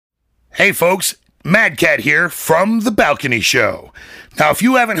Hey folks, Mad Cat here from The Balcony Show. Now, if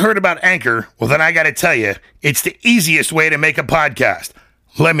you haven't heard about Anchor, well then I gotta tell you, it's the easiest way to make a podcast.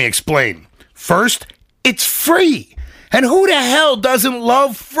 Let me explain. First, it's free. And who the hell doesn't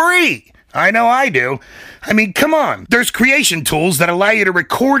love free? I know I do. I mean, come on. There's creation tools that allow you to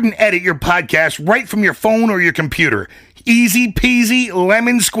record and edit your podcast right from your phone or your computer. Easy peasy,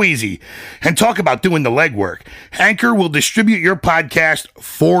 lemon squeezy. And talk about doing the legwork. Anchor will distribute your podcast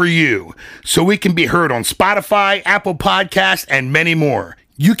for you, so it can be heard on Spotify, Apple Podcasts, and many more.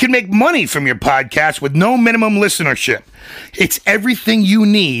 You can make money from your podcast with no minimum listenership. It's everything you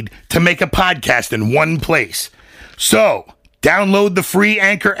need to make a podcast in one place. So, download the free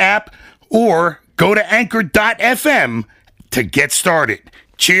Anchor app or go to anchor.fm to get started.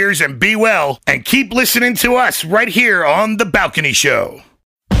 Cheers and be well, and keep listening to us right here on The Balcony Show.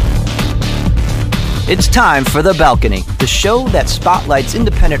 It's time for The Balcony, the show that spotlights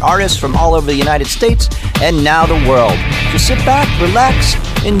independent artists from all over the United States and now the world. So sit back, relax,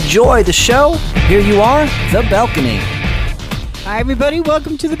 enjoy the show. Here you are, The Balcony. Hi, everybody.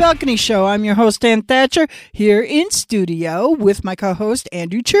 Welcome to The Balcony Show. I'm your host, Dan Thatcher, here in studio with my co-host,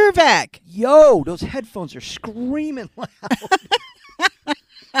 Andrew Chervack. Yo, those headphones are screaming loud.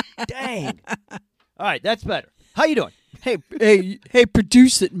 Dang. All right, that's better. How you doing? Hey,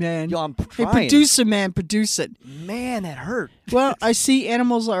 produce it, man. Yo, I'm Hey, trying. producer, man, produce it. Man, that hurt. Well, I see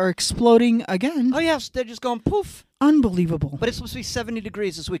animals are exploding again. Oh, yes, they're just going poof. Unbelievable. But it's supposed to be 70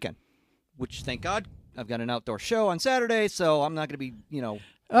 degrees this weekend, which, thank God, I've got an outdoor show on Saturday, so I'm not going to be,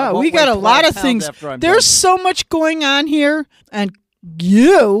 I won't we got weigh a lot 12 of pounds things. after I'm There's done. so much going on here, and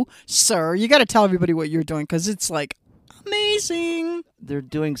you, sir, you got to tell everybody what you're doing, because it's, like, amazing. They're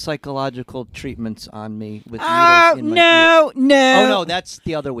doing psychological treatments on me with needles in my ear. No. Oh, no, that's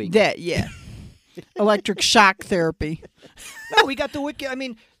the other week. Yeah. Electric shock therapy. No, we got the wicked. I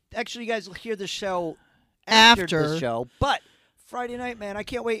mean, actually, you guys will hear the show after the show. But Friday night, man, I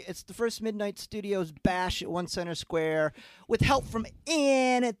can't wait. It's the first Midnight Studios bash at One Center Square with help from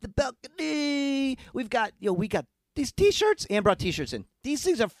Ann at the balcony. We got these T-shirts. Ann brought T-shirts in. These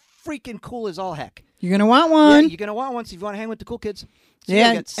things are freaking cool as all heck. You're going to want one. Yeah, you're gonna want one if you want to hang with the cool kids. So Yeah,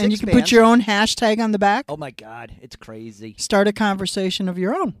 we got and you 6 can bands. put your own hashtag on the back. Oh my God, it's crazy. Start a conversation of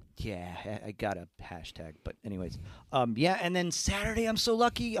your own. Yeah, I got a hashtag, but anyways, yeah. And then Saturday, I'm so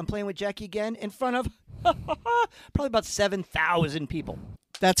lucky. I'm playing with Jackie again in front of probably about 7,000 people.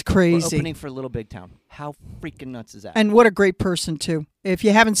 That's We're crazy. opening for Little Big Town. How freaking nuts is that? And what a great person, too. If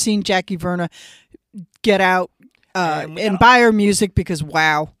you haven't seen Jackie Verna, get out and buy her music because,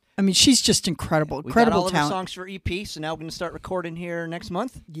 wow. I mean, she's just incredible. We got Incredible all of our talent. songs for EP, so now we're going to start recording here next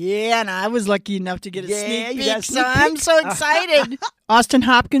month. Yeah, and I was lucky enough to get a Yeah, sneak you peek, got a so sneak I'm peek? so excited. Austin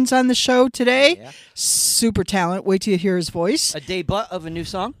Hopkins on the show today. Yeah. Super talent. Wait till you hear his voice. A debut of a new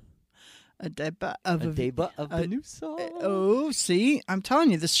song. A debut of A new song. Oh, see? I'm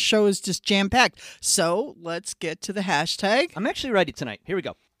telling you, this show is just jam-packed. So let's get to the hashtag. I'm actually ready tonight. Here we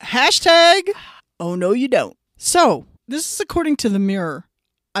go. Hashtag, oh no you don't. So, this is according to The Mirror.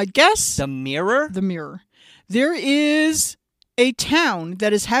 I guess The Mirror? The Mirror. There is a town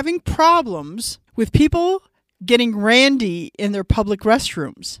that is having problems with people getting randy in their public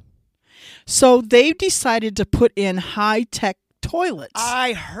restrooms. So they've decided to put in high-tech toilets.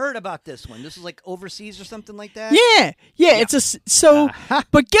 I heard about this one. This is like overseas or something like that? Yeah. It's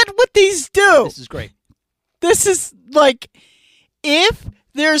but get what these do. This is great. This is like, if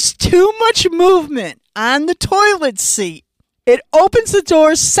there's too much movement on the toilet seat, it opens the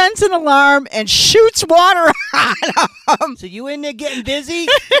door, sends an alarm, and shoots water on them. So you in there getting busy?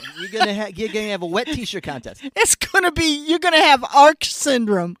 you're gonna have a wet T-shirt contest. You're gonna have ARC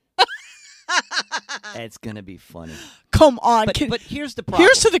syndrome. It's gonna be funny. Come on, But here's the problem.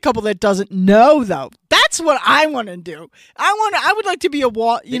 Here's to the couple that doesn't know, though. That's what I want to do. I would like to be a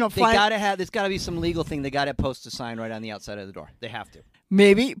They flying. gotta have. There's gotta be some legal thing. They gotta post a sign right on the outside of the door. They have to.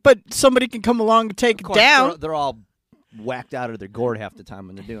 Maybe, but somebody can come along and take Of it course, down. they're all whacked out of their gourd half the time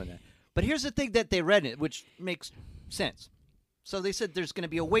when they're doing that. But here's the thing that they read in it, which makes sense. So they said there's going to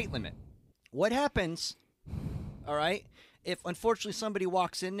be a weight limit. What happens, all right, if unfortunately somebody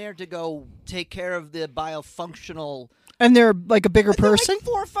walks in there to go take care of the biofunctional... And they're like a bigger They're person. like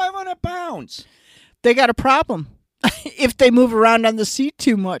 400 or 500 pounds. They got a problem if they move around on the seat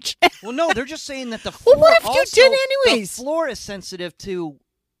too much. Well, no, they're just saying that the floor... Well, what if you also, did anyways? The floor is sensitive to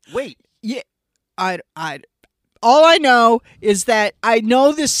weight. Yeah, all I know is that I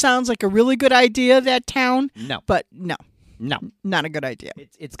know this sounds like a really good idea, that town. No. But no, Not a good idea.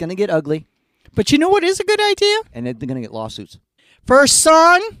 It's going to get ugly, But you know what is a good idea? and they're going to get lawsuits. First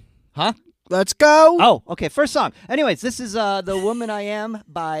song, Huh? Let's go. Oh, okay. First song. Anyways, this is The Woman I Am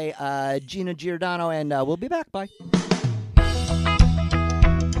by Gina Giordano, and we'll be back. Bye.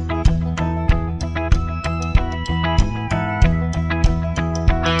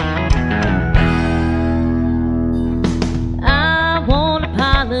 I won't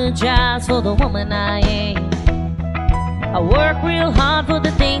apologize for the woman I am. I work real hard for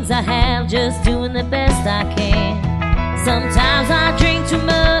the things I have, just doing the best I can. Sometimes I drink too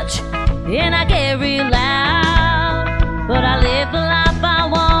much and I get real loud, but I live the life I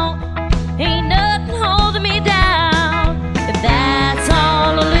want. Ain't nothing holding me down. If that's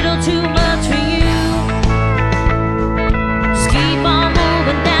all a little too much for you, just keep on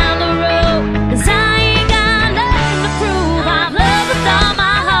moving down the road, 'cause I ain't got nothing to prove. I've loved with all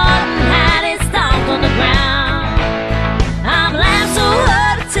my heart and had it stomped on the ground. I've laughed so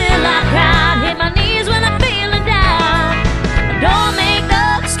hard until I cried, hit my knees when I'm feeling down. I don't make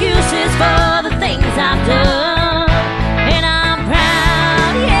no excuses for the things I've done, and I'm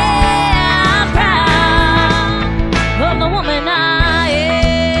proud, yeah, I'm proud of the woman I am.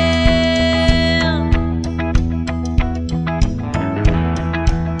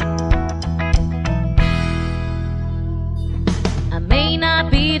 I may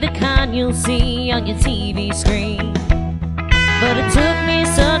not be the kind you'll see on your TV screen, but it took me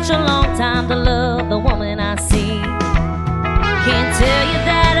such a long time to love the woman I see. Can't tell you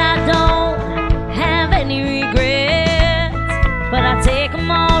that I don't have any regrets, but I take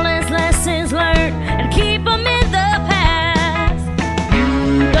them all as lessons learned and keep them in the past.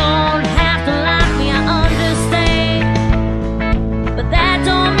 You don't have to like me, I understand, but that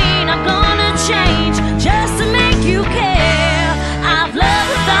don't mean I'm gonna change just to make you care. I've loved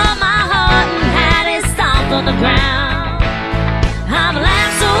with all my heart and had it stomped on the ground. I've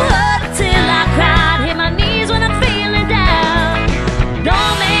laughed so hard until I cried, hit my knees when I'm feeling down.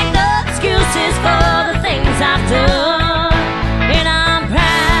 Don't make no excuses for the things I've done, and I'm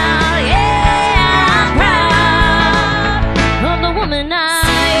proud, yeah, I'm proud of the woman I am.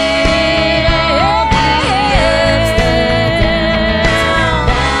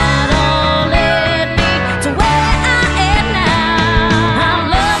 That all led me to where I am now. I've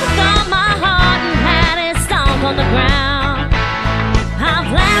loved with all my heart and had it stomped on the ground. I've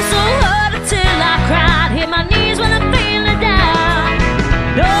laughed so hard until I cried, hit my knees when I'm feeling down.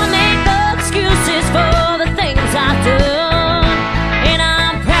 Don't make no excuses for the things I've done, and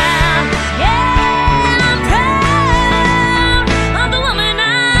I'm proud, yeah, I'm proud of the woman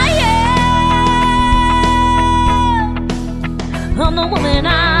I am, of the woman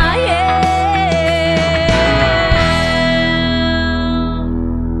I am.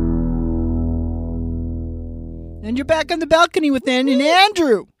 And you're back on the balcony with Ann and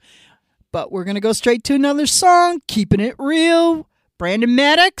Andrew. But we're going to go straight to another song, Keeping It Real. Brandon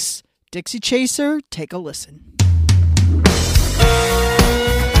Maddox, Dixie Chaser, take a listen.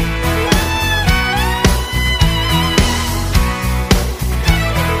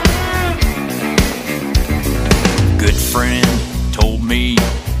 Good friend told me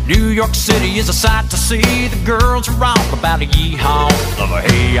New York City is a sight to see. The girls are all about a yeehaw, love a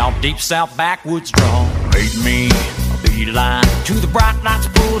hey all deep south backwoods drawl. Made me a beeline to the bright lights,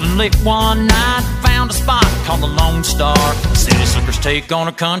 pulled and lit one night. Found a spot called the Lone Star, city slickers take on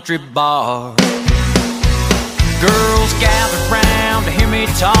a country bar. Girls gathered round to hear me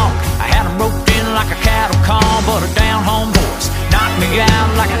talk. I had them roped in like a cattle call, but a down-home voice knocked me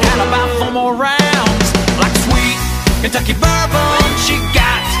out like I had about 4 more rounds. Like sweet Kentucky bourbon, she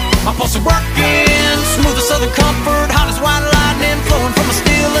got my pulse working, smooth as southern comfort, hot as white lightning, flowing from a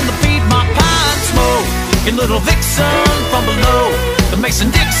still in the Piedmont pine smoke. In little vixen from below the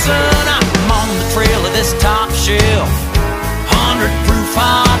Mason-Dixon, I'm on the trail of this top shelf 100 proof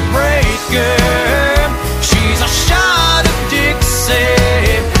heartbreaker. She's a shot of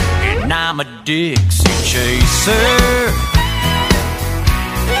Dixie, and I'm a Dixie chaser.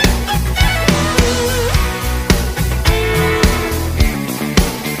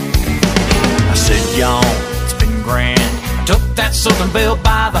 I said, y'all, it's been grand. I took that Southern Belle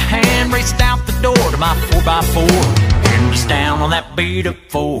by the hand, raced out the door to my 4x4, and was down on that beat-up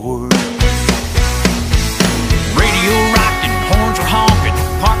Ford. Radio rocked and horns were honking,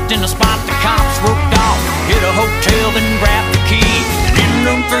 parked in a spot the cops roped off, hit a hotel then grabbed the key, and in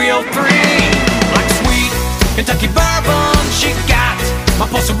room 303, like sweet Kentucky bourbon, she got my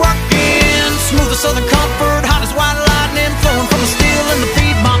pulse working, smooth as southern comfort, hot as white lightning, flowing from the steel in the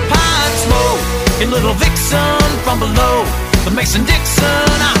Piedmont pine smoke. In little vixen from below the Mason-Dixon,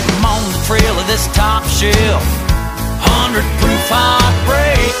 I'm on the trail of this top shelf 100 proof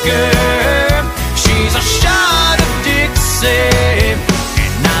heartbreaker. She's a shot of Dixie,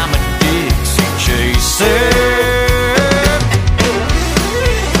 and I'm a Dixie chaser.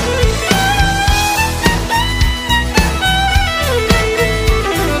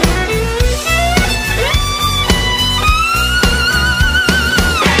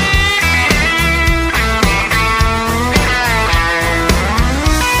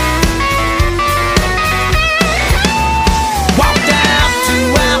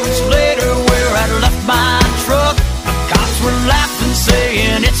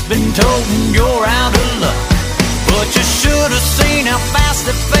 Been told you're out of luck, but you should have seen how fast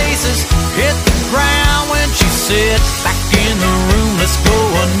the faces hit the ground when she said, back in the room, let's go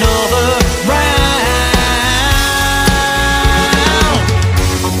another round.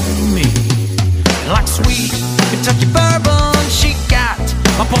 Me, like sweet Kentucky bourbon, she got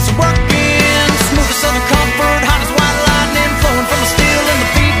my pulse working, smooth as southern comfort, hot as white lightning, flowing from the steel in the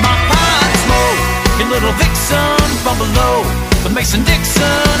Piedmont pine smoke. Your little vixen from below, but Mason-Dixon,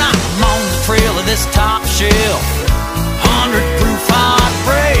 I'm on the trail of this top shelf 100-proof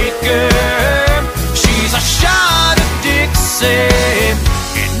heartbreaker. She's a shot of Dixie,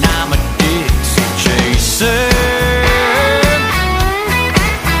 and I'm a Dixie chaser.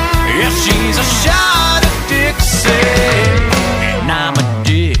 Yeah, she's a shot of Dixie, and I'm a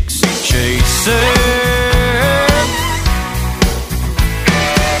Dixie chaser.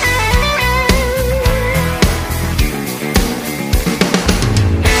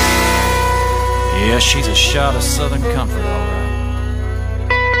 Yeah, she's a shot of Southern comfort, all right.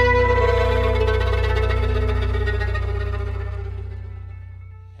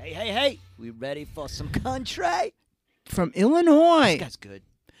 Hey, we ready for some country? From Illinois. This guy's good.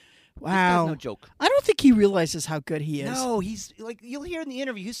 Wow. This guy's no joke. I don't think he realizes how good he is. No, he's like, you'll hear in the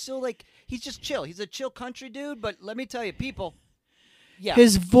interview, he's still like, he's just chill. He's a chill country dude, but let me tell you, people, yeah.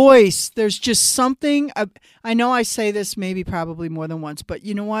 His voice, there's just something. I know I say this probably more than once, but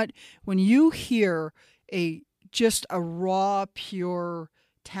you know what? When you hear just a raw, pure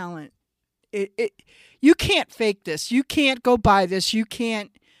talent, you can't fake this. You can't go buy this. You can't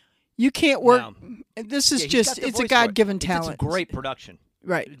work. No. This is he's got the it's a voice for it. God-given talent. It's a great production.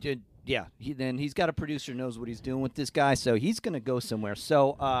 Right. Yeah. Then he's got a producer who knows what he's doing with this guy, so he's going to go somewhere.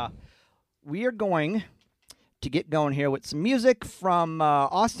 So we are going to get going here with some music from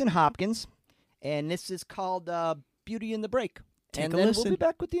Austin Hopkins, and this is called Beauty in the Break. Take and a then listen. we'll be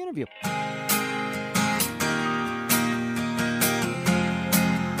back with the interview.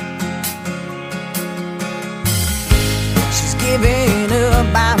 She's giving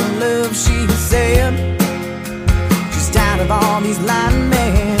up on love, she said. She's tired of all these lying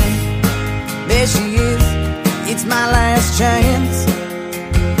men. There she is, it's my last chance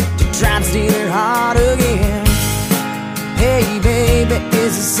to try to steal her heart again. Hey baby,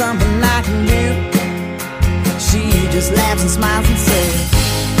 is there something I can do? She just laughs and smiles and says,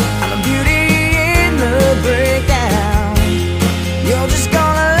 I'm a beauty in the breakdown. You're just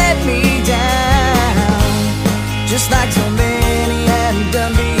gonna let me down, just like so many hadn't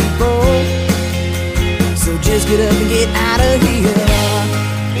done before. So just get up and get out of here.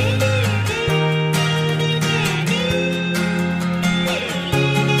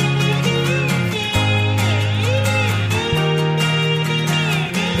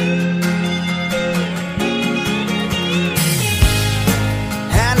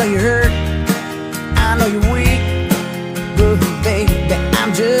 I know you're hurt, I know you're weak, but baby,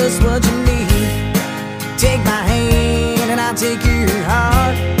 I'm just what you need. Take my hand and I'll take your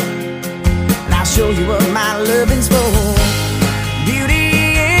heart, and I'll show you what my loving's for.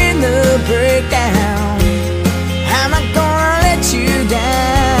 Beauty in the breakdown, I'm not gonna let you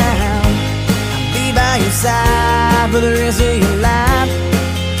down. I'll be by your side for the rest of your life,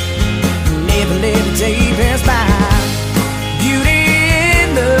 never let the day pass by. Beauty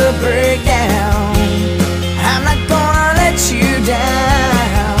in the breakdown, I'm not gonna let you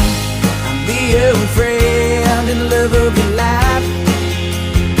down. I'll be your friend and the love of your life,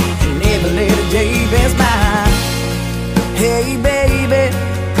 and never let a day pass by. Hey baby,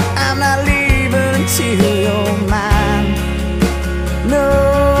 I'm not leaving until you're mine. No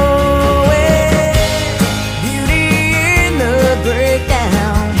way. Beauty in the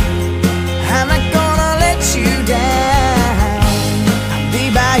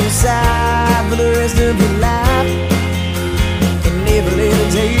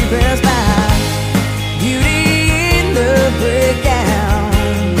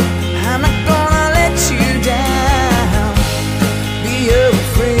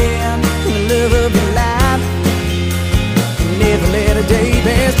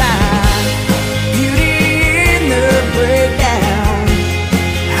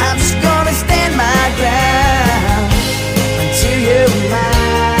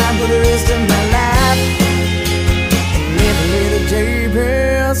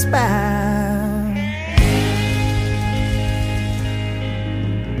smile.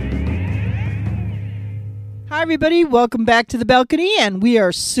 Hi, everybody. Welcome back to the balcony, and we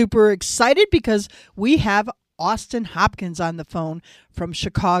are super excited because we have Austin Hopkins on the phone from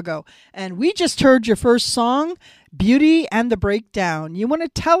Chicago. And we just heard your first song, Beauty and the Breakdown. You want to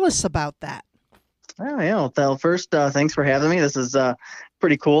tell us about that? Oh, yeah. Well, first, thanks for having me. This is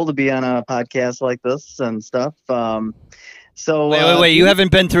pretty cool to be on a podcast like this and stuff. Wait. You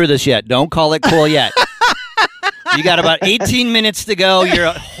haven't been through this yet. Don't call it cool yet. You got about 18 minutes to go.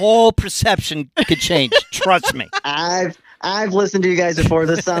 Your whole perception could change. Trust me. I've listened to you guys before.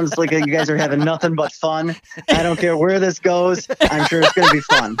 This sounds like you guys are having nothing but fun. I don't care where this goes. I'm sure it's going to be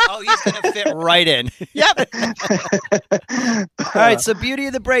fun. Oh, he's going to fit right in. Yep. All right, so Beauty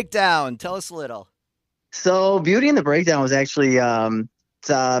of the Breakdown. Tell us a little. So Beauty and the Breakdown was actually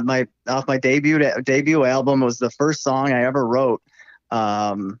my debut album. Was the first song I ever wrote.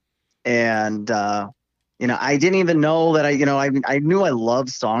 I didn't even know that I knew I loved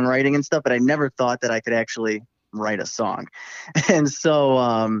songwriting and stuff, but I never thought that I could actually write a song. And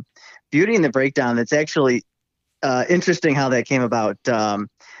so Beauty and the Breakdown, it's actually interesting how that came about.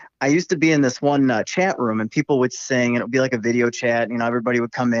 I used to be in this one chat room and people would sing, and it would be like a video chat. Everybody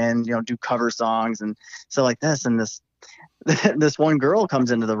would come in, do cover songs and so like this. And this one girl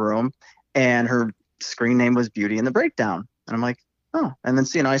comes into the room and her screen name was Beauty and the Breakdown. And I'm like, oh, and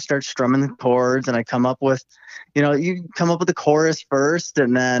then, I start strumming the chords and I come up with, you come up with the chorus first.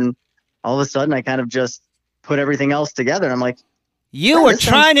 And then all of a sudden I kind of just put everything else together. And I'm like, you were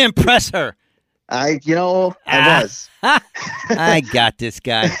trying to impress her. I was. I got this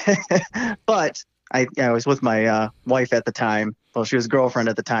guy. But I was with my wife at the time. Well, she was girlfriend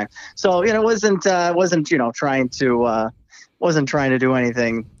at the time. So, wasn't trying to do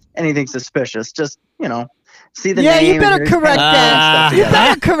anything suspicious. Just, see the name. Yeah, you better correct that. You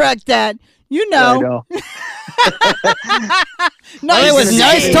better correct that. I know. Nice. It was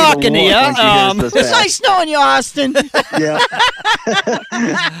nice talking to you. It's nice knowing you, Austin. Yeah.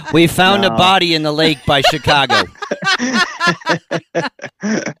 We found a body in the lake by Chicago.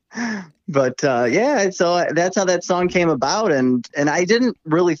 But so that's how that song came about, and I didn't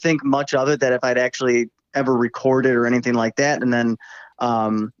really think much of it, that if I'd actually ever recorded or anything like that. And then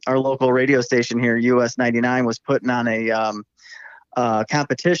our local radio station here, US 99, was putting on a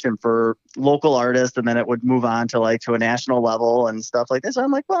competition for local artists, and then it would move on to a national level and stuff like this. So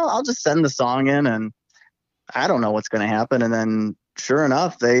I'm like, well, I'll just send the song in and I don't know what's going to happen. And then sure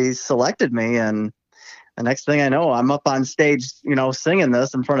enough, they selected me, and the next thing I know, I'm up on stage, singing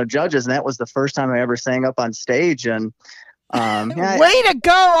this in front of judges. And that was the first time I ever sang up on stage. And way to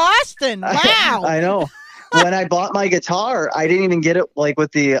go, Austin. Wow. I know. When I bought my guitar, I didn't even get it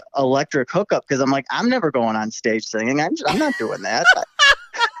with the electric hookup, because I'm like, I'm never going on stage singing. I'm not doing that.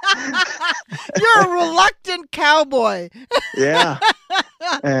 You're a reluctant cowboy. Yeah.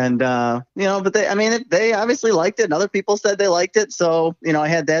 And, but they obviously liked it, and other people said they liked it. So, I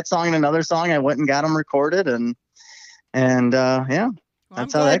had that song and another song. I went and got them recorded, and that's how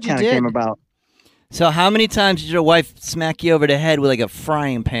that kind of came about. So how many times did your wife smack you over the head with a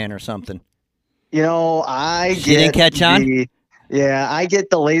frying pan or something? I She didn't catch on? I get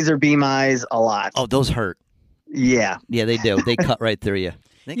the laser beam eyes a lot. Oh, those hurt. Yeah. Yeah, they do. They cut right through you.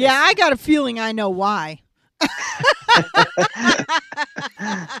 I got a feeling I know why.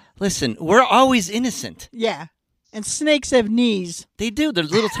 Listen, we're always innocent. Yeah. And snakes have knees. They do. They're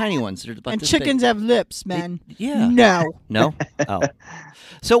little tiny ones. They're about And this chickens big. have lips, man. Yeah. No. No? Oh.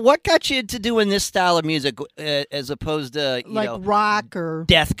 So what got you into doing this style of music as opposed to, rock or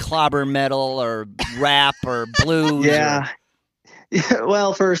death clobber metal or rap or blues? Yeah.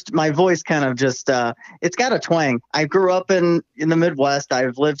 Well, first, my voice kind of just, it's got a twang. I grew up in the Midwest.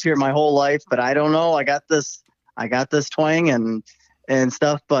 I've lived here my whole life, but I don't know. I got this twang and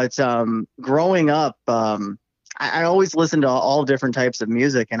stuff. But growing up, I always listened to all different types of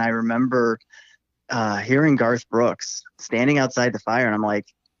music. And I remember hearing Garth Brooks standing outside the fire. And I'm like,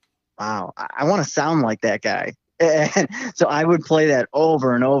 wow, I want to sound like that guy. And so I would play that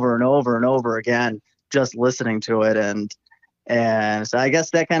over and over and over and over again, just listening to it. And so I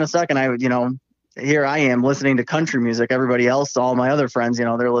guess that kind of stuck. And I would, here I am listening to country music. Everybody else, all my other friends,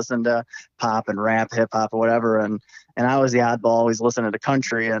 they're listening to pop and rap, hip hop or whatever. And I was the oddball, always listening to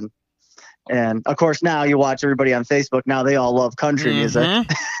country. And of course, now you watch everybody on Facebook. Now they all love country music.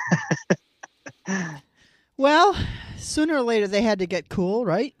 Well, sooner or later they had to get cool,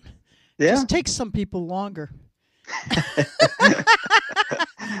 right? Yeah. Just takes some people longer.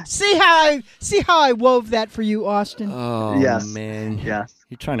 See how I wove that for you, Austin. Oh, yes. Man. Yes.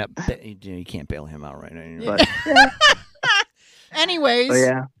 You're trying to, you can't bail him out right now. But Anyways, But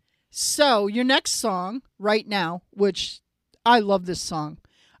yeah. So your next song, Right Now, which I love this song.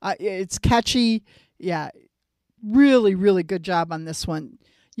 It's catchy. Yeah, really, really good job on this one.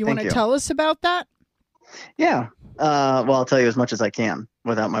 You want to tell us about that? Yeah. Well, I'll tell you as much as I can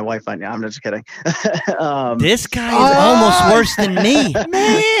without my wife on you. I'm just kidding. This guy is almost worse than me.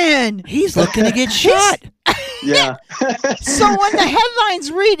 Man, he's looking to get shot. Yeah. So when the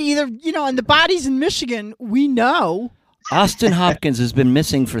headlines read either, and the bodies in Michigan, we know. Austin Hopkins has been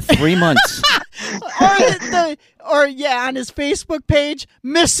missing for 3 months. or on his Facebook page,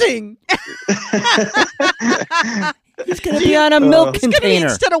 missing. He's going to be on a milk container.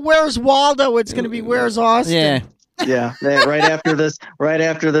 Instead of Where's Waldo, it's going to be Where's Austin. Yeah. Yeah. Right after this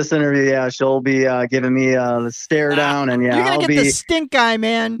interview, yeah, she'll be giving me the stare down, and you're gonna get the stink eye,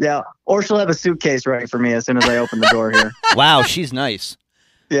 man. Yeah, or she'll have a suitcase ready for me as soon as I open the door here. Wow, she's nice.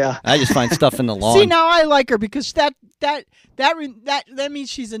 Yeah, I just find stuff in the lawn. See, now I like her because that means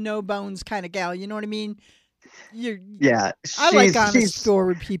she's a no bones kind of gal. You know what I mean? I like honest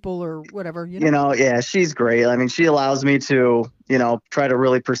forward people or whatever. Yeah, she's great. I mean, she allows me to try to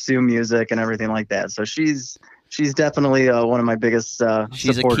really pursue music and everything like that. So she's definitely one of my biggest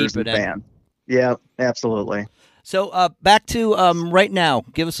supporters and fans. Yeah, absolutely. So back to Right Now.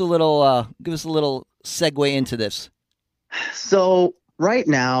 Give us a little segue into this. So Right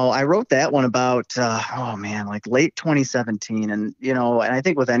Now, I wrote that one about like late 2017, and and I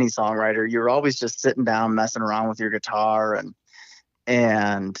think with any songwriter, you're always just sitting down messing around with your guitar,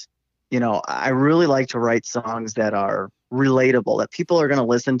 and I really like to write songs that are relatable, that people are going to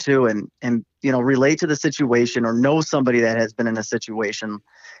listen to and relate to the situation or know somebody that has been in a situation,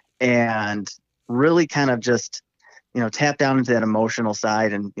 and really kind of just tap down into that emotional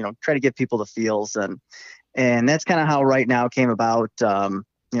side and try to give people the feels, and that's kind of how Right Now came about.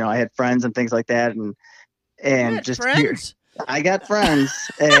 I had friends and things like that, and just friends. I got friends,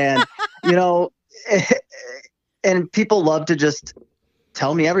 and and people love to just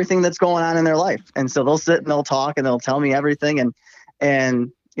tell me everything that's going on in their life. And so they'll sit and they'll talk and they'll tell me everything. And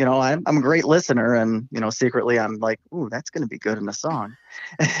I'm a great listener, and, secretly I'm like, ooh, that's going to be good in a song.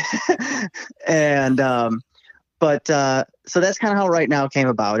 And, so that's kind of how Right Now came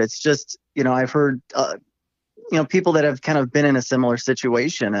about. It's just, I've heard, people that have kind of been in a similar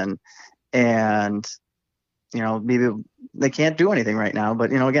situation and, maybe they can't do anything right now,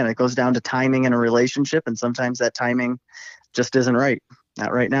 but, again, it goes down to timing in a relationship. And sometimes that timing just isn't right.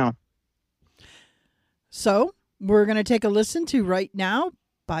 Not right now. So we're going to take a listen to Right Now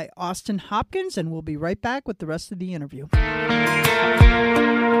by Austin Hopkins, and we'll be right back with the rest of the interview.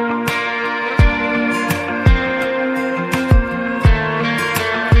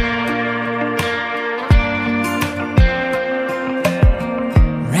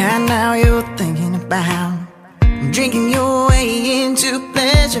 Right now you're thinking about drinking your way into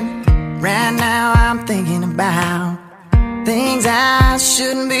pleasure. Right now I'm thinking about things I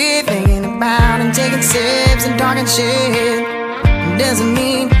shouldn't be thinking about, and taking sips and talking shit doesn't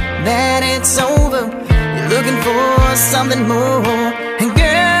mean that it's over. You're looking for something more, and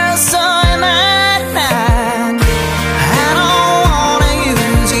girl, so am I. I don't wanna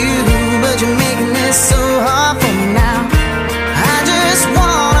use you, but you're making this so hard for me now. I just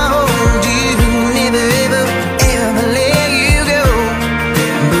wanna hold you, never ever ever let you go,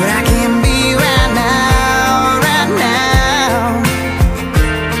 but I can't be right now, right now.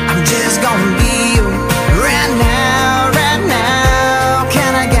 I'm just gonna be you right now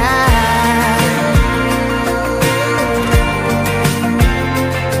kind of guy.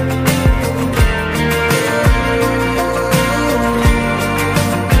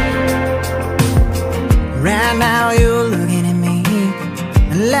 Right now you're looking at me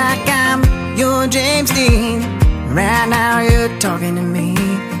like I'm your James Dean. Right now you're talking to me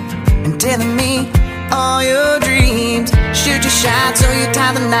and telling me all your dreams. Shoot your shot so you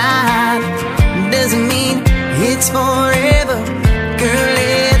tie the knot. Doesn't mean it's forever. Girl,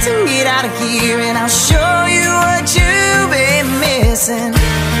 let's get out of here and I'll show you what you've been missing.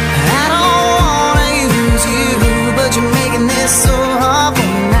 I don't wanna use you, but you're making this so hard for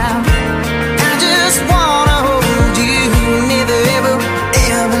me now. I just wanna hold you, never ever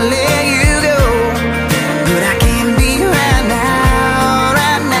ever let you go, but I can't be right now,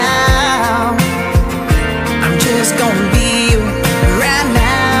 right now. I'm just gonna be you right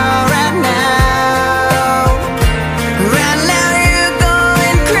now, right now. Right now you're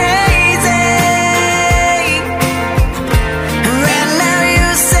going crazy. Right now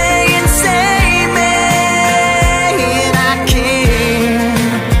you're saying save me, and I can't.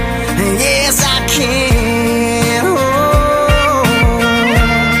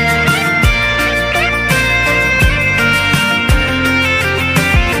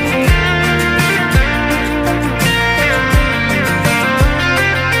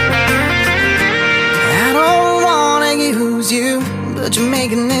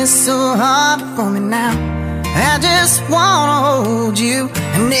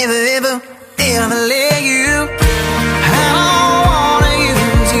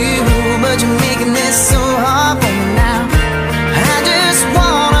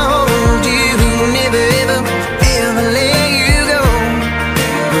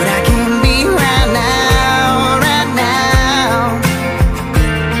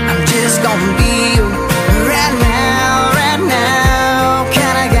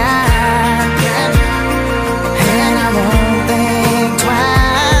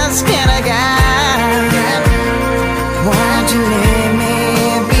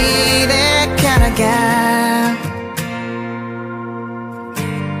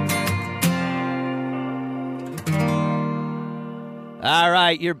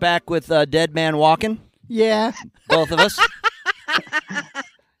 you're back with Dead Man Walking. Yeah. Both of us.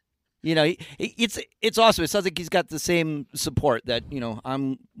 You know, it's awesome. It sounds like he's got the same support that, you know,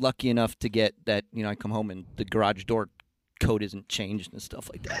 I'm lucky enough to get that, you know, I come home and the garage door code isn't changed and stuff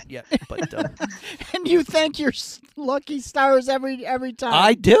like that yet. But and you thank your lucky stars every time.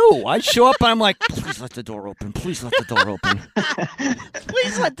 I do. I show up and I'm like, please let the door open. Please let the door open.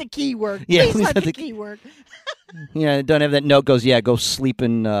 Please let the key work. Yeah, please let the key work. Yeah, don't have that note goes, yeah, go sleep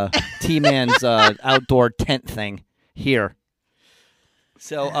in T-Man's outdoor tent thing here.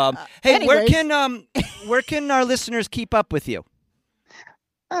 So, hey, anyways. where can our listeners keep up with you?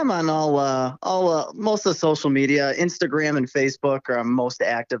 I'm on all most of social media, Instagram and Facebook are I'm most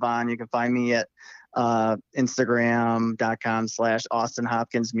active on. You can find me at Instagram.com/Austin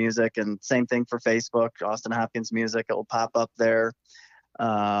Hopkins Music, and same thing for Facebook, Austin Hopkins Music. It will pop up there.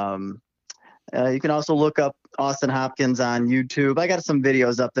 You can also look up Austin Hopkins on YouTube. I got some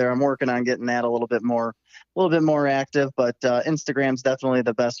videos up there. I'm working on getting that a little bit more active, but Instagram's definitely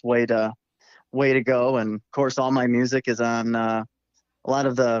the best way to go. And of course, all my music is on a lot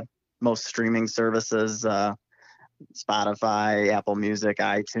of the most streaming services, Spotify, Apple Music,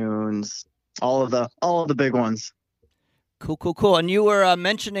 iTunes, all of the big ones. Cool. And you were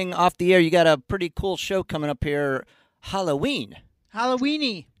mentioning off the air, you got a pretty cool show coming up here, Halloweeny.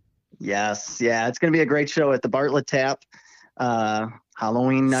 Halloweeny. Yes, yeah, it's going to be a great show at the Bartlett Tap,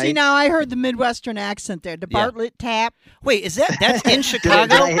 Halloween night. See, now I heard the Midwestern accent there. The Bartlett Tap. Wait, that's in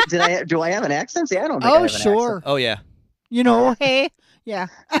Chicago? Do I have an accent? See, I don't think I have an sure. accent. Oh, yeah. You know, hey, yeah.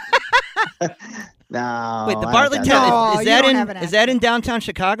 No. Wait, the Bartlett Tap, is that in downtown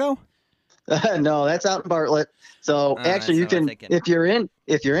Chicago? No, that's out in Bartlett. So actually, you can, if you're in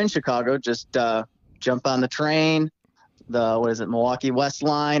Chicago, just jump on the train. The Milwaukee West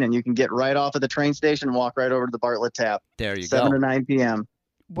Line, and you can get right off of the train station and walk right over to the Bartlett Tap. There you 7 go. 7 to 9 p.m.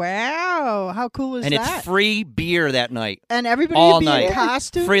 Wow, how cool is that? And it's free beer that night. And everybody all will be night. in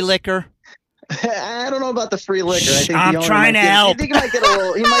costumes? Free liquor. I don't know about the free liquor. I think I'm trying to help. I think he might get a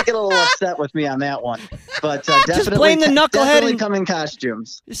little upset with me on that one. But definitely, just blame the knucklehead. Definitely come in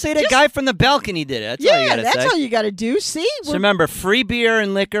costumes. Just say that guy from the balcony did it. That's all you got to say. That's all you got to do. See? So remember, free beer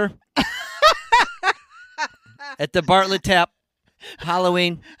and liquor at the Bartlett Tap.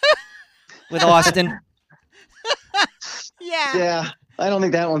 Halloween with Austin. Yeah. I don't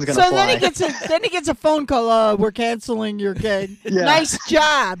think that one's gonna fly. So then he gets a phone call. We're canceling your gig. Yeah. Nice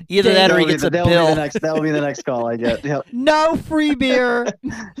job. Either that or he gets a bill. That will be the next call I get. Yep. No free beer.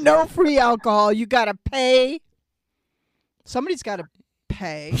 No free alcohol. You got to pay. Somebody's got to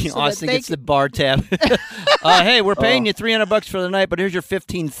pay. Austin gets the bar tab. Hey, we're paying you $300 for the night, but here's your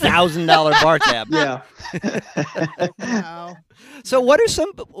 $15,000 bar tab. Yeah. Wow. So what are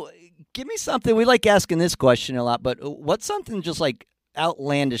some? Give me something. We like asking this question a lot, but what's something just like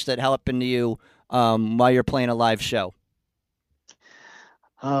outlandish that happened to you while you're playing a live show?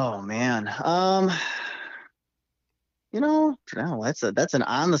 Oh man, that's an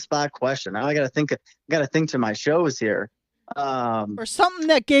on the spot question. Now I got to think to my shows here. Or something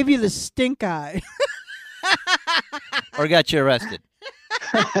that gave you the stink eye. Or got you arrested.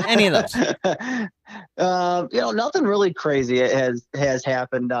 Any of those. Nothing really crazy has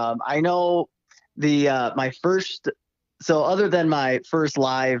happened. I know other than my first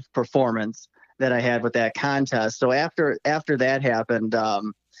live performance that I had with that contest. So after that happened,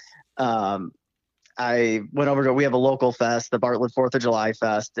 I went over to, we have a local fest, the Bartlett 4th of July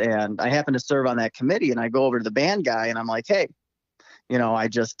Fest, and I happened to serve on that committee, and I go over to the band guy and I'm like, hey, I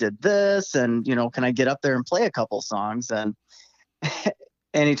just did this, and, can I get up there and play a couple songs? And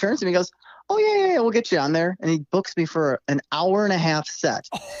he turns to me and goes, oh, yeah, we'll get you on there. And he books me for an hour and a half set.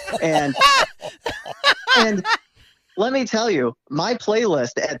 And let me tell you, my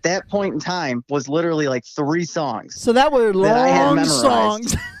playlist at that point in time was literally like 3 songs. So that were long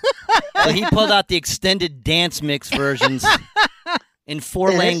songs. So he pulled out the extended dance mix versions in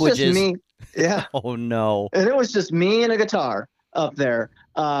 4 languages. It's just me. Yeah. Oh, no. And it was just me and a guitar up there.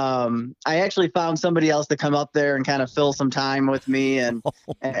 I actually found somebody else to come up there and kind of fill some time with me and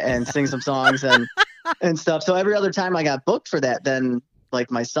sing some songs and stuff. So every other time I got booked for that, then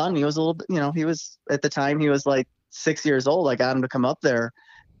like my son, he was a little bit, he was at the time he was like 6 years old. I got him to come up there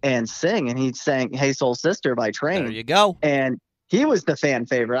and sing, and he sang Hey Soul Sister by Train. There you go. And he was the fan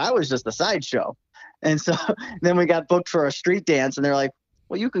favorite. I was just a sideshow. And so then we got booked for a street dance, and they're like,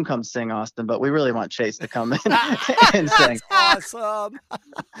 well, you can come sing, Austin, but we really want Chase to come in and sing. That's awesome.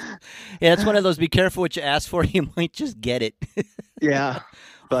 Yeah, it's one of those, be careful what you ask for. You might just get it. Yeah.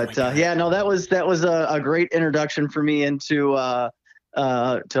 But that was a great introduction for me into to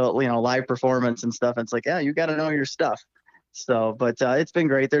live performance and stuff. And it's like, yeah, you got to know your stuff. So, but it's been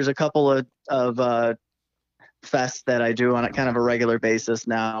great. There's a couple of fests that I do on a kind of a regular basis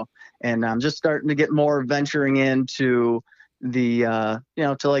now, and I'm just starting to get more venturing into the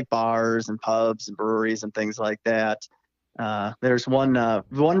to like bars and pubs and breweries and things like that. There's one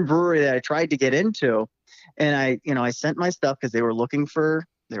brewery that I tried to get into, and I sent my stuff because they were looking for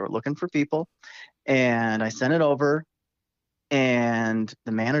people, and I sent it over, and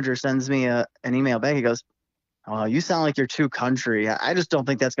the manager sends me an email back. He goes, "Oh, you sound like you're too country. I just don't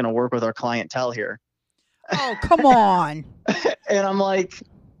think that's going to work with our clientele here." Oh, come on. And I'm like,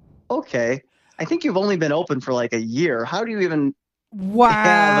 okay, I think you've only been open for like a year. How do you even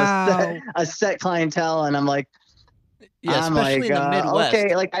have a set clientele? And I'm like, especially in the Midwest.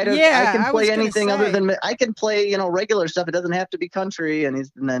 Okay, like I can play anything other than I can play, regular stuff. It doesn't have to be country.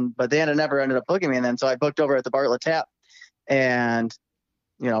 But they never ended up booking me. And then so I booked over at the Bartlett Tap, and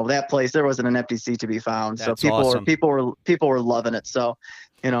that place, there wasn't an empty seat to be found. That's so awesome. people were loving it. So,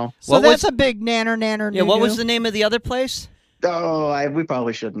 So that's a big nanner. Yeah. What was the name of the other place? Oh, we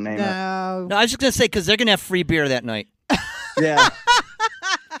probably shouldn't name it. No, No, I was just gonna say because they're gonna have free beer that night. Yeah.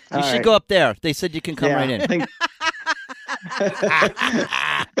 You should go up there. They said you can come right in.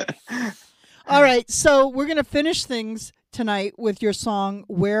 All right, so we're going to finish things tonight with your song,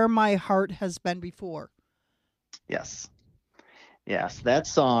 Where My Heart Has Been Before. Yes, that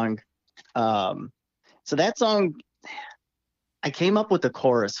song. So that song, I came up with the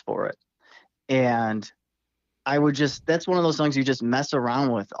chorus for it. And that's one of those songs you just mess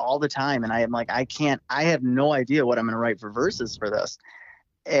around with all the time. And I am like, I have no idea what I'm going to write for verses for this.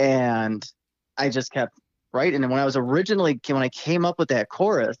 And I just kept writing. And when I came up with that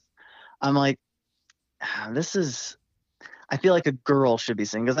chorus, I'm like, I feel like a girl should be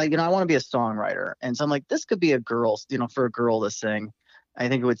singing, because I want to be a songwriter. And so I'm like, this could be a girl, for a girl to sing. I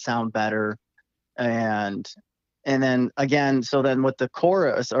think it would sound better. And then again, so then with the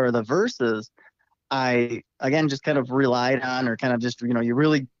chorus or the verses, I again just kind of relied on, or kind of just, you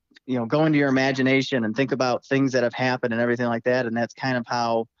really, go into your imagination and think about things that have happened and everything like that. And that's kind of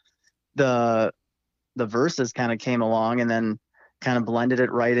how the verses kind of came along, and then kind of blended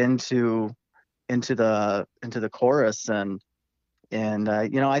it right into the chorus. And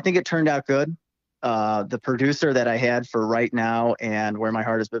I think it turned out good. The producer that I had for Right Now and Where My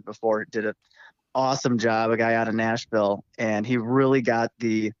Heart Has Been Before did an awesome job, a guy out of Nashville, and he really got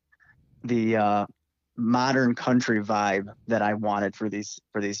the modern country vibe that I wanted for these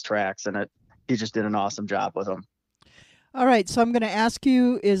tracks, and he just did an awesome job with them. All right, so I'm going to ask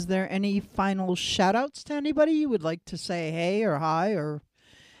you, is there any final shout-outs to anybody you would like to say hey or hi or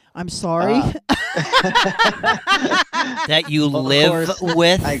I'm sorry? That you live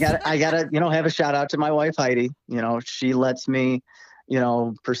with? I gotta have a shout-out to my wife, Heidi. She lets me,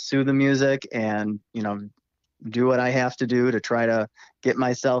 pursue the music and, do what I have to do to try to get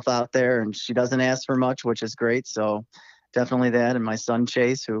myself out there. And she doesn't ask for much, which is great. So definitely that. And my son,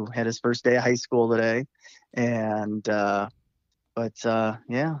 Chase, who had his first day of high school today. And, I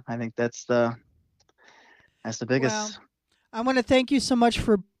think that's the biggest. Well, I want to thank you so much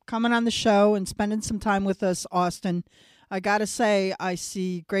for coming on the show and spending some time with us, Austin. I got to say, I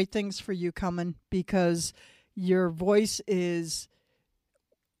see great things for you coming, because your voice is,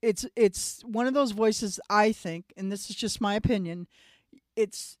 it's one of those voices, I think, and this is just my opinion,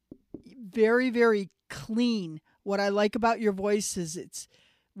 it's very, very clean. What I like about your voice is it's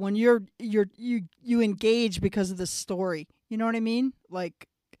when you engage because of the story. You know what I mean? Like,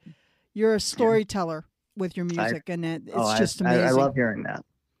 you're a storyteller with your music, and it's just amazing. I love hearing that.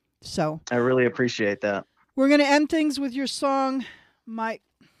 So I really appreciate that. We're going to end things with your song,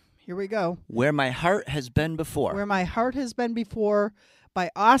 here we go. Where My Heart Has Been Before. Where My Heart Has Been Before by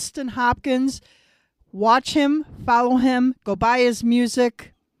Austin Hopkins. Watch him, follow him, go buy his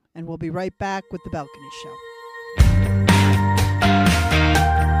music, and we'll be right back with The Balcony Show.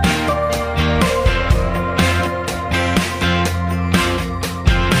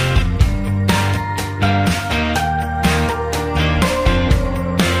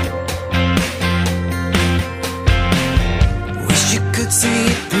 Wish you could see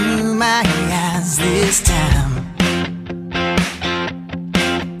it through my eyes this time.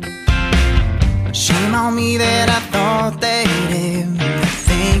 Shame on me that I thought that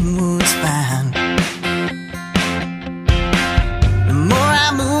everything was fine.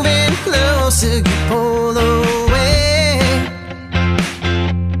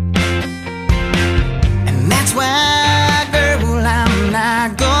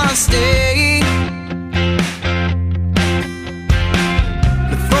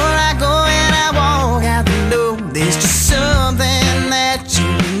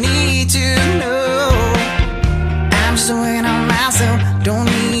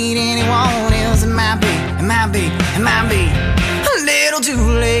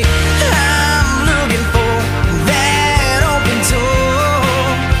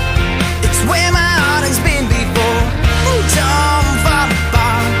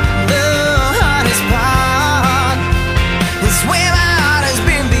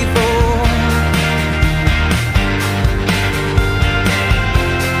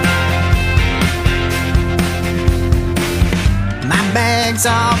 bags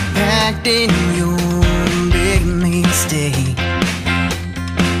are packed in your big mistake.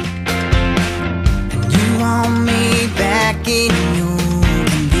 And you want me back in your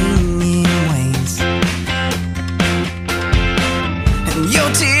convenient ways. And your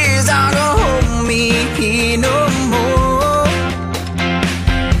tears aren't gonna hold me here no more.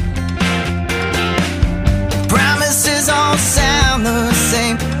 Promises all sound the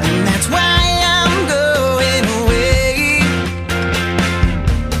same, and that's why I'm going away.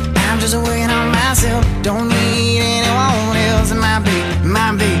 I'm just waiting on myself, don't need anyone else. It might be a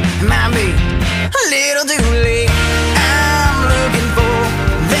little too late. I'm looking for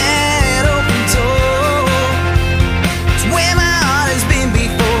that open door. It's where my heart has been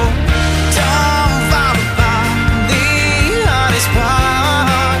before. Don't fall apart, the hardest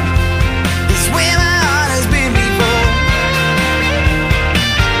part is where my heart has been before.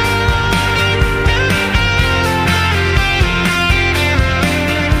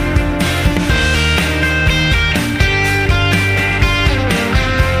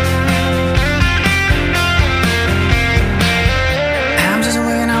 I'm just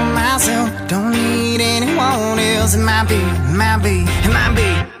waiting on myself, don't need anyone else. It might be a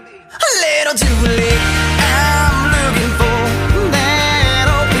little too late. I'm looking for that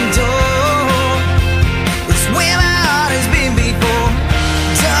open door. It's where my heart has been before.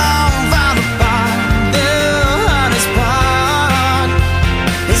 Don't fall apart, the hardest part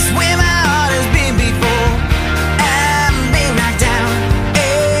is where my heart has been before. I'm being knocked down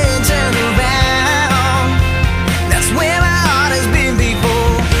and turned around. That's where my heart has been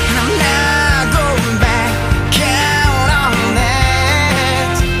before, and I'm not going back. Count on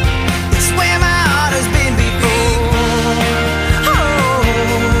that. It's where my heart has been before. Oh,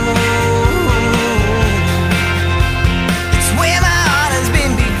 it's where my heart has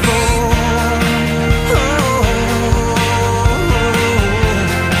been before.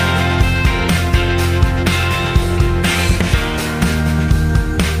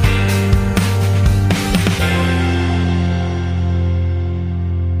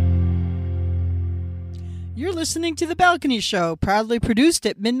 You're listening to The Balcony Show, proudly produced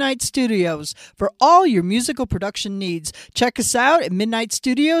at Midnight Studios. For all your musical production needs, check us out at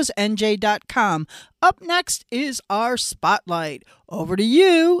midnightstudiosnj.com. Up next is our Spotlight. Over to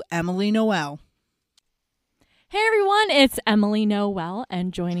you, Emily Noel. Hey everyone, it's Emily Noel,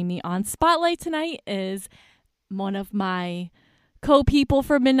 and joining me on Spotlight tonight is one of my co-people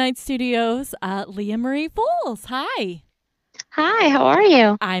for Midnight Studios, Leah Marie Foles. Hi. Hi, how are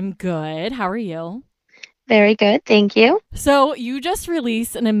you? I'm good. How are you? Very good, thank you. So you just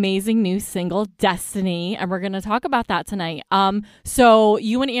released an amazing new single, Destiny, and we're going to talk about that tonight. So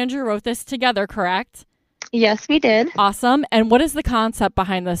you and Andrew wrote this together, correct? Yes, we did. Awesome. And what is the concept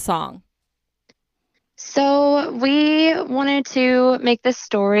behind this song? So we wanted to make this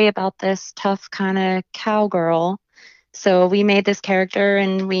story about this tough kind of cowgirl. So we made this character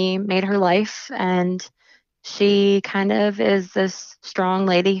and we made her life, and she kind of is this strong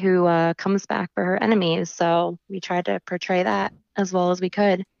lady who comes back for her enemies. So we tried to portray that as well as we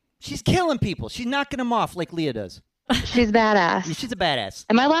could. She's killing people. She's knocking them off like Leah does. She's badass. Yeah, she's a badass.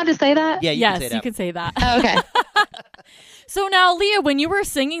 Am I allowed to say that? Yeah, You can say that. Oh, okay. So now, Leah, when you were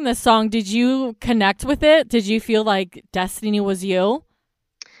singing this song, did you connect with it? Did you feel like Destiny was you?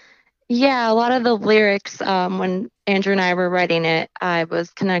 Yeah, a lot of the lyrics, when Andrew and I were writing it, I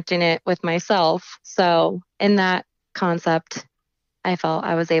was connecting it with myself. So in that concept, I felt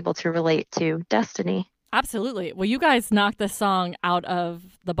I was able to relate to Destiny. Absolutely. Well, you guys knocked this song out of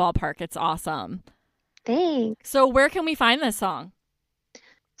the ballpark. It's awesome. Thanks. So where can we find this song?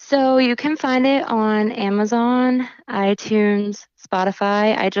 So you can find it on Amazon, iTunes,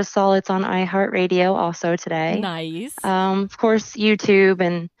 Spotify. I just saw it's on iHeartRadio also today. Nice. Of course, YouTube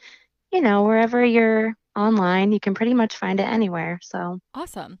and, wherever you're online, you can pretty much find it anywhere. So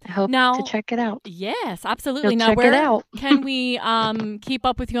awesome. I hope now, to check it out. Yes, absolutely. You'll Now, check where it out. can we keep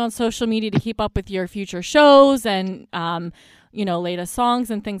up with you on social media to keep up with your future shows and, latest songs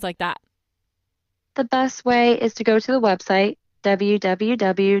and things like that? The best way is to go to the website,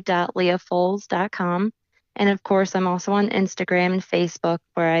 www.leahfoles.com. And of course, I'm also on Instagram and Facebook,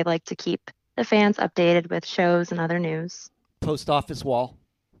 where I like to keep the fans updated with shows and other news. Post office wall.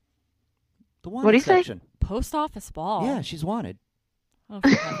 The wanted What do you say? section. Post office ball. Yeah, she's wanted. Oh, for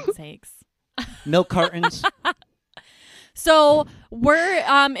heaven's sakes. Milk cartons. So where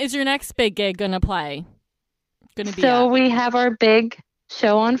is your next big gig going to play? So we have our big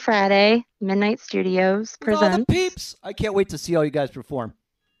show on Friday, Midnight Studios With all presents. the peeps. I can't wait to see all you guys perform.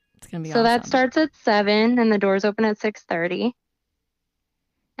 It's going to be So awesome. that starts at 7 and the doors open at 6:30.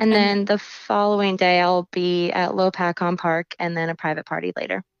 And then the following day, I'll be at Lopakon Park and then a private party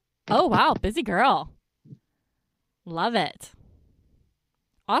later. Oh, wow. Busy girl. Love it.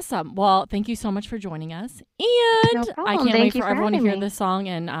 Awesome. Well, thank you so much for joining us. And No problem. I can't Thank wait you for for everyone to having hear me. this song.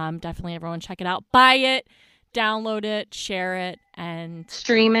 And definitely everyone check it out. Buy it, download it, share it, and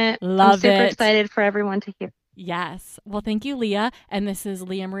Stream it. love I'm super it. excited for everyone to hear. Yes. Well, thank you, Leah. And this is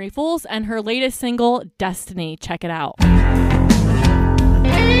Leah Marie Fools and her latest single, Destiny. Check it out.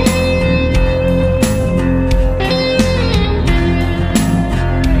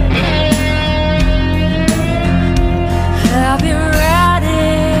 I've been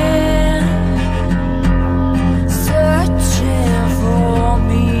riding, searching for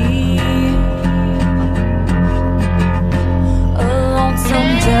me a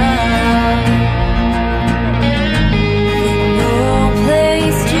lonesome dark, no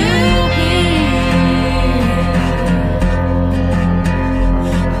place to be.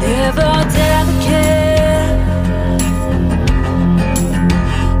 Never delicate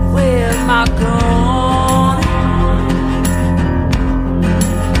with my gun.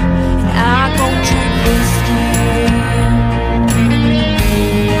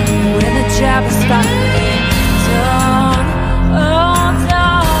 Job is finally done, oh,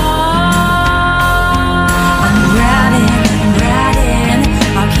 done. I'm riding,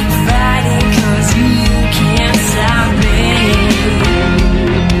 I'll keep fighting 'cause you can't stop me.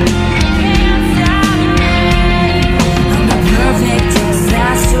 I'm a perfect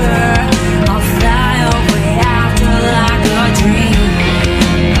disaster, I'll fly away after like a dream.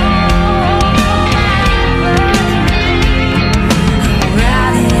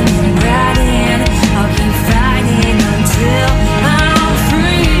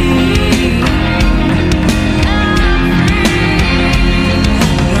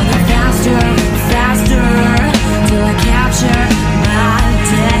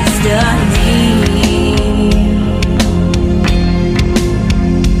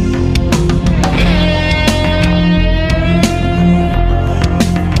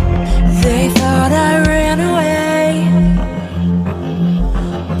 They thought I ran away,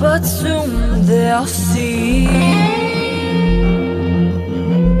 but soon they'll see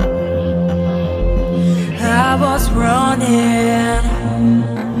I was running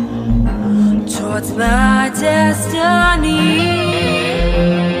towards my destiny.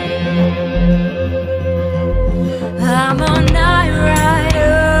 I'm a night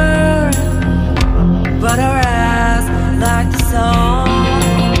rider, but I rise like the sun.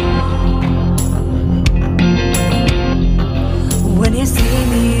 When you see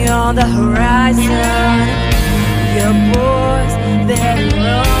me on the horizon, your boys better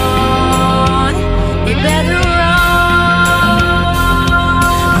run. You better run.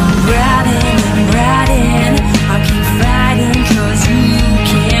 I'm riding, I'll keep fighting 'cause you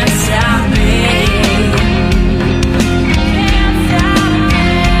can't stop me.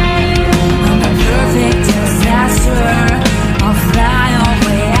 I'm a perfect disaster, I'll fly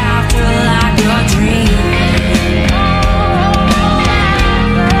away after like a dream.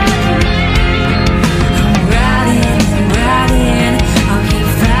 I'll keep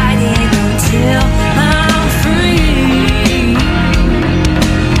fighting until I'm free.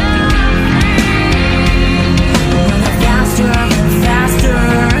 Running faster and faster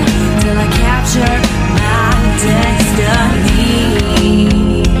till I capture my destiny.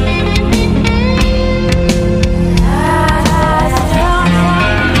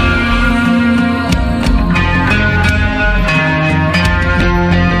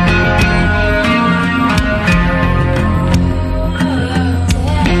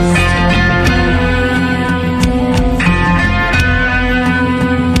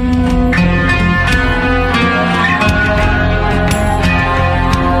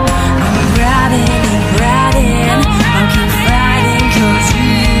 I'll keep fighting 'cause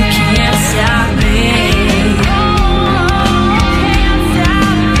you can't stop me.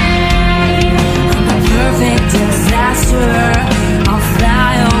 I'm a perfect disaster, I'll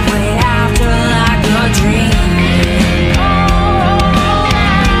fly away after like a dream.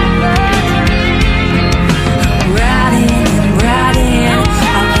 Riding,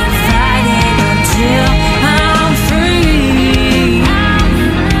 I'll keep fighting until I'm free.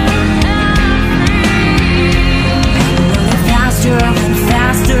 Faster and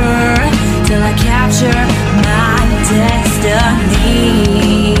faster till I capture my destiny.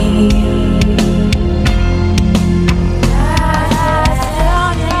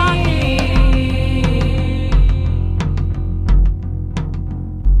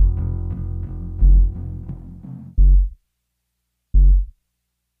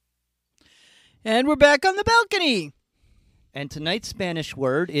 And we're back on the balcony. And tonight's Spanish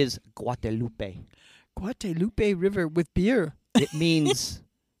word is Guadalupe. Guadalupe River with beer. It means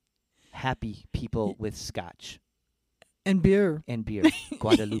happy people with scotch. And beer. And beer.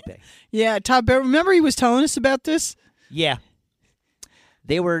 Guadalupe. Yeah, Todd Barrett. Remember he was telling us about this? Yeah.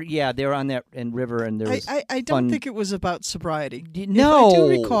 They were on that river, and there was I don't think it was about sobriety. No. If I do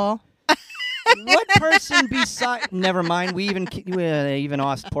recall. What person beside... Never mind. Even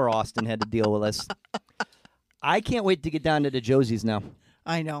poor Austin had to deal with us. I can't wait to get down to the Josies now.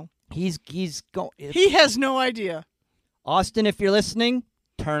 I know. He has no idea. Austin, if you're listening,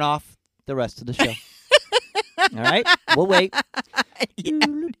 turn off the rest of the show. All right? We'll wait.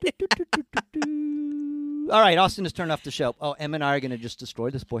 All right, Austin has turned off the show. Oh, Em and I are going to just destroy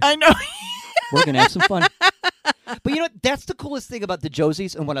this boy. I know. We're going to have some fun. But you know what? That's the coolest thing about the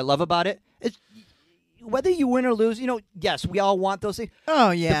Josies, and what I love about it is whether you win or lose, yes, we all want those things. Oh,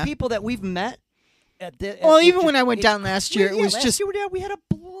 yeah. The people that we've met. Even when I went down last year, it was last just... year we had a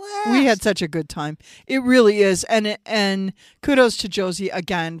blast. We had such a good time. It really is. And kudos to Josie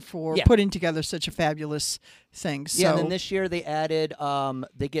again for putting together such a fabulous thing. So. Yeah, and then this year they added,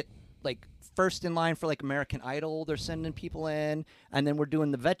 they get like first in line for like American Idol. They're sending people in. And then we're doing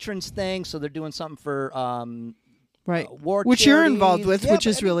the veterans thing. So they're doing something for war which charities. You're involved with, which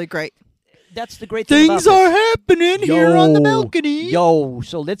is really great. That's the great thing Things are happening here on the balcony.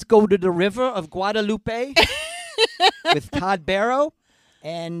 So let's go to the river of Guadalupe with Todd Barrow,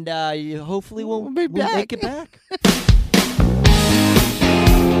 and hopefully we'll make it back.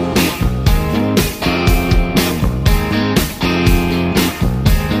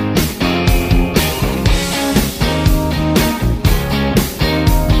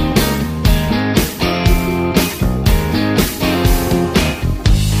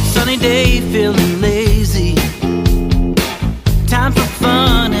 Sunny day, feeling lazy. Time for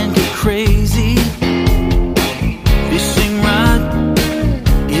fun and get crazy. Fishing rod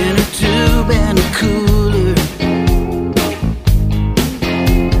in a tube and a cooler.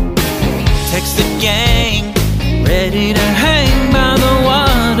 Text the gang, ready to hang by the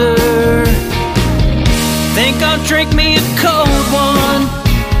water. Think I'll drink me a cold one,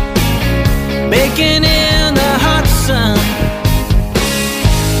 baking in the hot sun.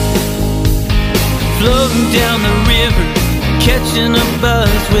 Floating down the river, catching a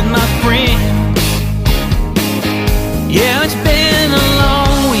buzz with my friends. Yeah, it's been a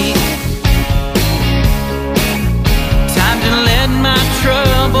long week. Time to let my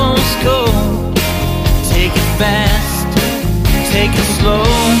troubles go. Take it fast, take it slow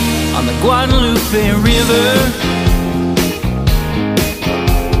on the Guadalupe River.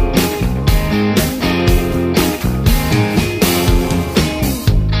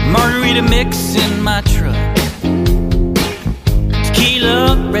 Margarita mix in my truck,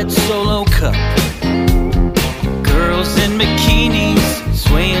 tequila, red Solo cup. Girls in bikinis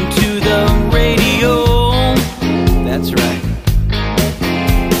swaying to the radio. That's right.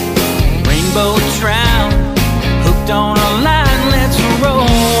 Rainbow trout hooked on a line, let's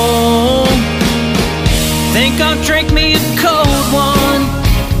roll. Think I'll drink me a cold one,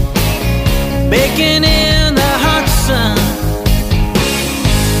 baking in the hot sun.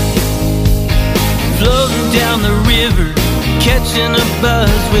 Floating down the river, catching a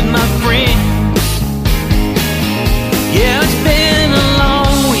buzz with my friends. Yeah, it's been a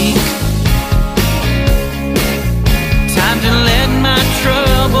long week. Time to let my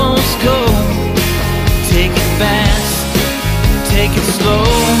troubles go. Take it fast, take it slow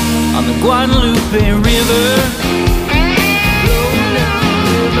on the Guadalupe River.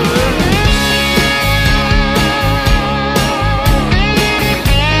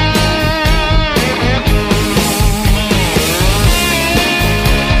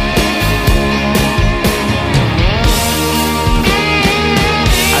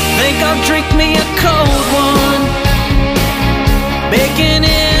 Drink me a cold one, baking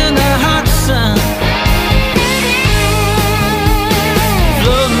in the hot sun.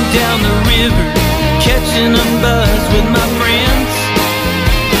 Floating down the river, catching a buzz with my friends.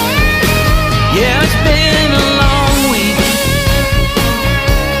 Yeah, it's been a long week.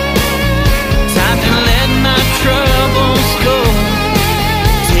 Time to let my troubles go.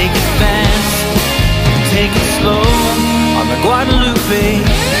 Take it fast, take it slow on the Guadalupe.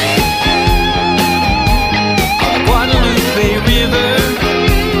 River,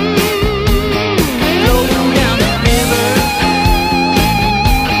 floating down the river,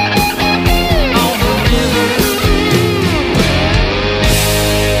 on the river.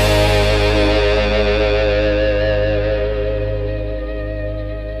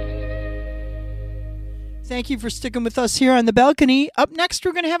 Thank you for sticking with us here on the balcony. Up next,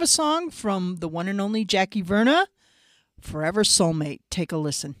 we're going to have a song from the one and only Jackie Verna Forever Soulmate. Take a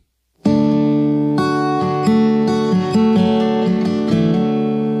listen.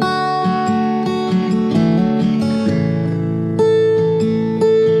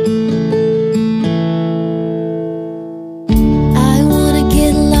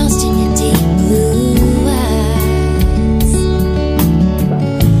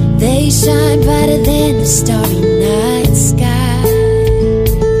 Shine brighter than the starry night sky.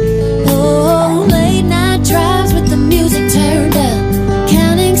 Oh, late night drives with the music turned up,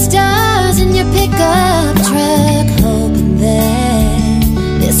 counting stars in your pickup truck, hoping that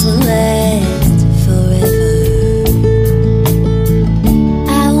this will last forever.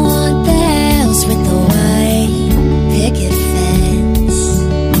 I want the house with the white picket fence,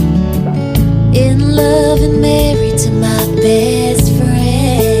 in love and married to my best friend.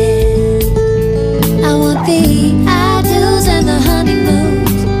 The I-dos and the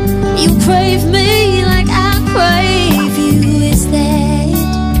honeymoons. You crave me like I crave you. Is that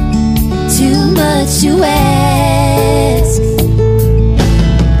too much to ask?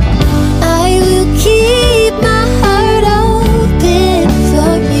 I will keep my heart open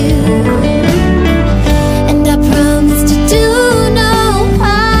for you, and I promise to do no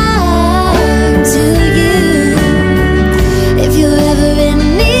harm to you. If you're ever in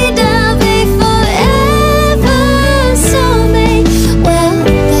need, I'll be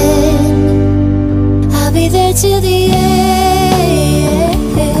to the end.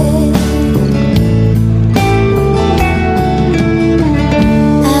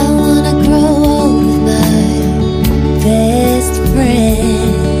 I wanna grow old with my best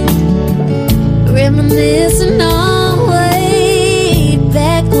friend, reminiscing on way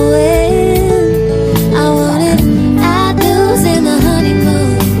back when. I wanted I-dos in the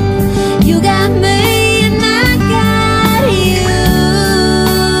honeymoon. You got me and I got you.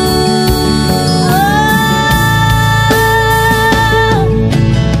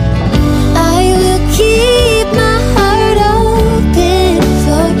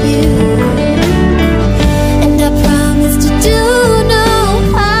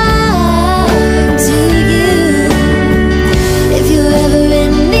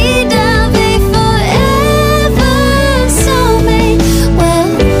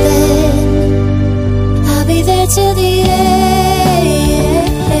 To the end.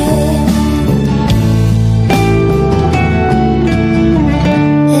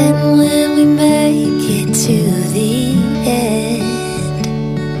 And when we make it to the end,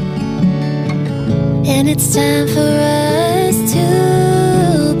 and it's time for us to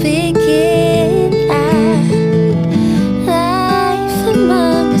begin life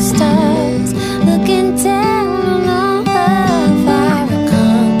among the stars, looking down on all of our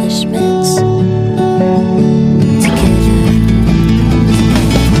accomplishments.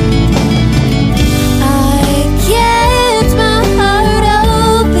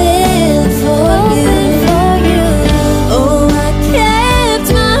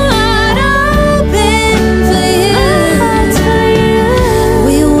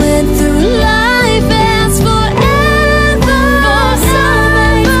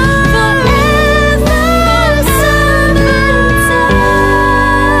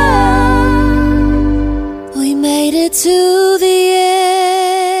 To the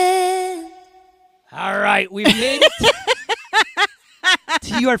end. All right, we've made it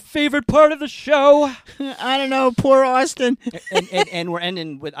to your favorite part of the show. I don't know, poor Austin. and we're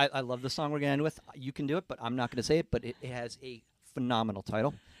ending with, I love the song we're going to end with. You can do it, but I'm not going to say it, but it has a phenomenal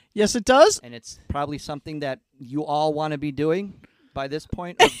title. Yes, it does. And it's probably something that you all want to be doing by this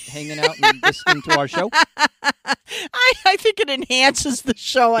point of hanging out and listening to our show. I think it enhances the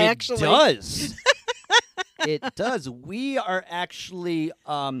show, actually. It does. It does. We are actually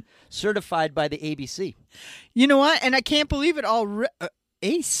certified by the ABC. You know what? And I can't believe it all.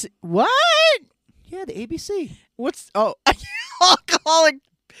 Ace? What? Yeah, the ABC. What's Alcoholic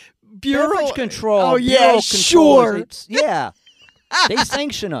Bureau Beverage Control. Oh yeah, Bureau sure. Yeah, they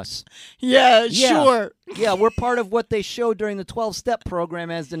sanction us. Yeah, sure. Yeah, we're part of what they show during the 12-step program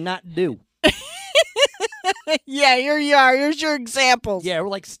as to not do. Yeah, here you are. Here's your examples. Yeah, we're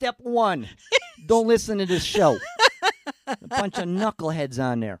like step 1. Don't listen to this show. A bunch of knuckleheads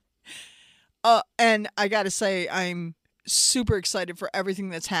on there. And I got to say, I'm super excited for everything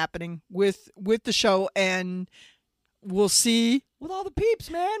that's happening with the show, and we'll see. With all the peeps,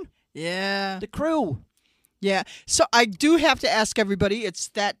 man. Yeah. The crew. Yeah. So I do have to ask everybody, it's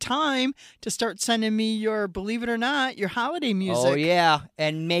that time to start sending me your, believe it or not, your holiday music. Oh, yeah.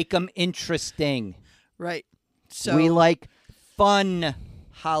 And make them interesting. Right. So we like fun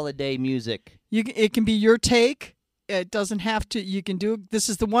holiday music. It can be your take. It doesn't have to. You can do. This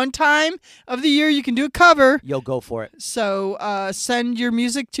is the one time of the year you can do a cover. Yo, go for it. So send your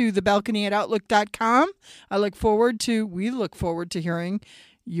music to thebalcony@outlook.com. We look forward to hearing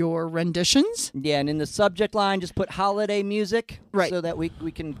your renditions. Yeah, and in the subject line, just put holiday music, right, so that we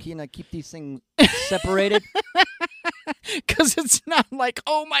can keep these things separated. Because it's not like,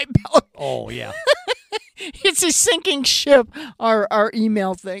 oh, my balcony. Oh, yeah. It's a sinking ship, our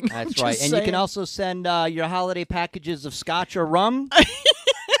email thing. That's right. And you can also send your holiday packages of scotch or rum.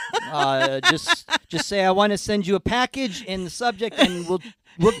 Just say, I want to send you a package in the subject, and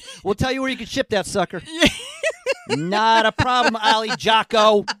we'll tell you where you can ship that sucker. Not a problem, Ali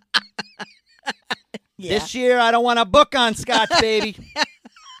Jocko. Yeah. This year, I don't want a book on scotch, baby.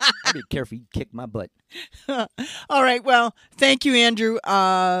 I'll be careful. You kick my butt. All right. Well, thank you, Andrew.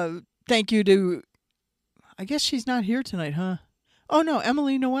 Thank you to... I guess she's not here tonight, huh? Oh, no,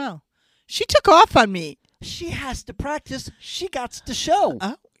 Emily Noel. She took off on me. She has to practice. She got to show.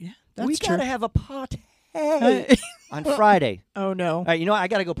 Oh, yeah, that's we true. We got to have a party on Friday. Oh, no. All right, you know what? I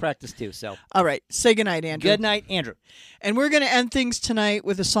got to go practice, too. So. All right. Say goodnight, Andrew. Good night, Andrew. And we're going to end things tonight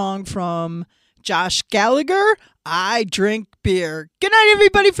with a song from Josh Gallagher, I Drink Beer. Good night,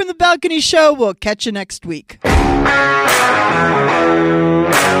 everybody, from The Balcony Show. We'll catch you next week.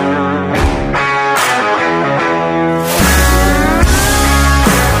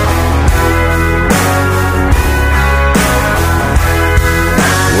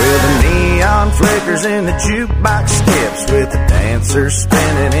 Flickers and the jukebox skips with the dancers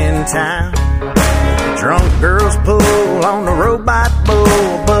spinning in time. Drunk girls pull on the robot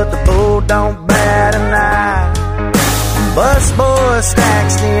bull, but the bull don't bat an eye. Busboy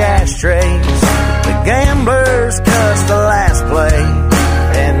stacks the ashtrays, the gamblers cuss the last play,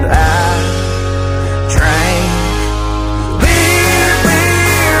 and I drank beer,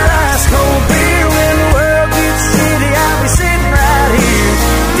 ice cold beer. When the world gets shitty, I'll be sitting right here.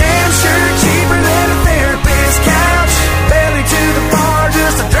 Damn sure cheaper than a therapist's couch. Belly to the bar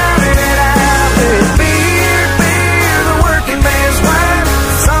just to drown it out. With beer, the working man's wine.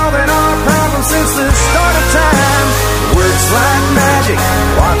 Solving our problems since the start of time. Works like magic,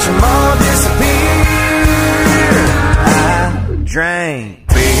 watch them all disappear. I drank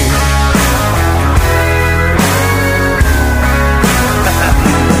beer.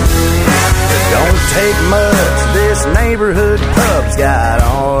 Don't take much, this neighborhood pub's got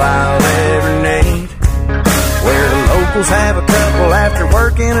all I'll ever need. Where the locals have a couple after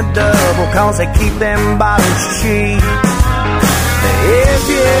working a double, cause they keep them bottles cheap. If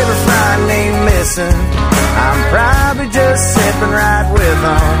you ever find me missing, I'm probably just sipping right with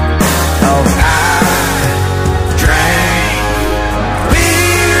them. Cause I drank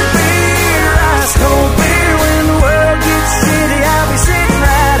beer, ice cold beer. When the world gets shitty, I'll be sitting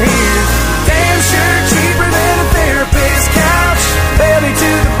right here. Damn sure cheaper than a therapist's couch. Belly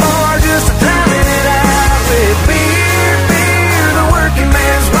to the bar just to drown it out. With beer, the working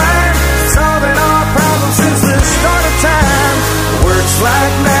man's wine. Solving our problems since the start of time. Works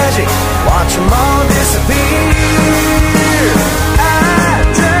like magic, watch them all disappear.